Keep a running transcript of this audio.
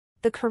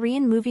the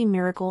Korean movie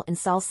Miracle in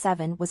Cell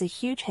 7 was a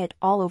huge hit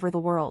all over the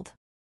world.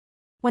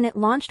 When it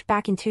launched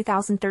back in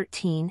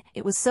 2013,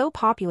 it was so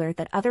popular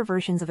that other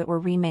versions of it were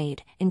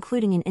remade,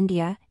 including in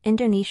India,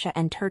 Indonesia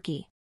and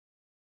Turkey.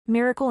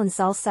 Miracle in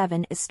Cell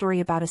 7 is a story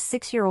about a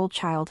 6-year-old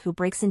child who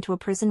breaks into a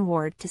prison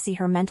ward to see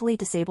her mentally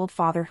disabled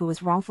father who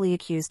was wrongfully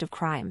accused of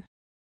crime.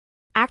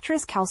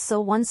 Actress Kal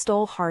So Won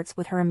stole hearts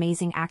with her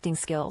amazing acting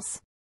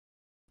skills.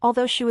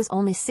 Although she was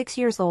only 6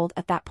 years old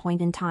at that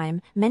point in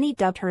time, many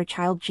dubbed her a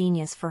child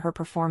genius for her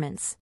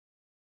performance.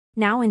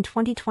 Now in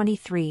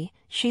 2023,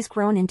 she's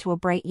grown into a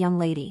bright young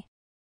lady.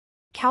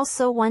 Kal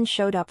So Won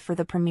showed up for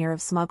the premiere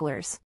of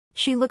Smugglers.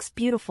 She looks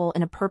beautiful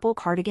in a purple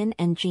cardigan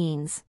and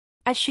jeans.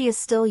 As she is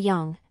still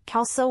young,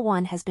 Kal So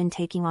Won has been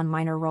taking on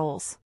minor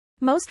roles.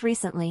 Most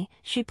recently,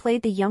 she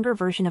played the younger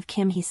version of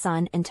Kim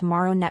Hee-sun in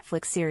Tomorrow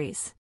Netflix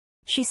series.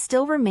 She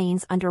still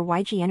remains under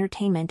YG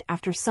Entertainment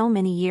after so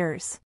many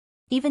years.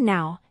 Even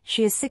now,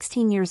 she is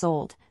 16 years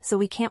old, so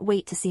we can't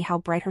wait to see how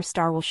bright her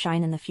star will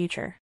shine in the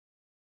future.